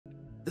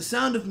The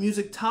Sound of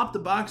Music topped the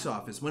box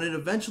office when it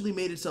eventually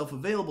made itself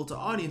available to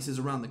audiences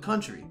around the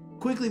country,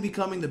 quickly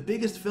becoming the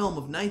biggest film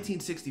of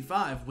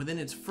 1965 within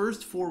its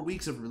first 4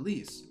 weeks of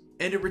release,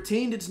 and it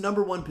retained its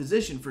 #1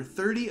 position for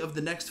 30 of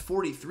the next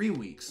 43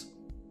 weeks.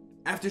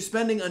 After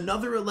spending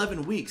another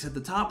 11 weeks at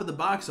the top of the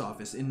box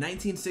office in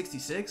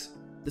 1966,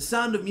 The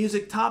Sound of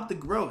Music topped the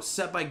gross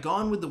set by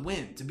Gone with the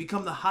Wind to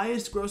become the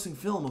highest grossing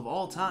film of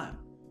all time.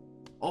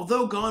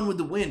 Although Gone with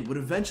the Wind would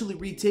eventually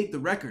retake the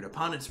record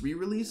upon its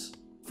re-release,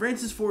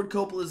 Francis Ford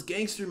Coppola's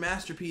gangster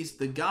masterpiece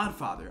The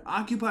Godfather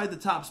occupied the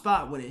top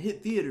spot when it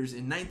hit theaters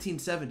in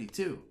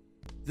 1972.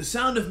 The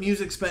Sound of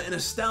Music spent an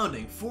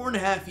astounding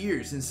 4.5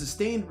 years in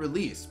sustained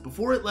release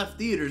before it left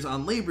theaters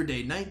on Labor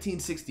Day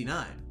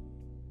 1969.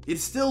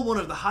 It's still one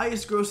of the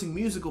highest grossing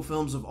musical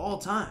films of all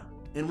time,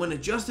 and when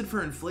adjusted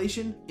for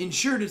inflation,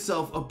 ensured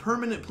itself a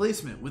permanent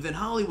placement within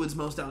Hollywood's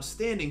most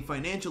outstanding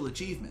financial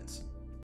achievements.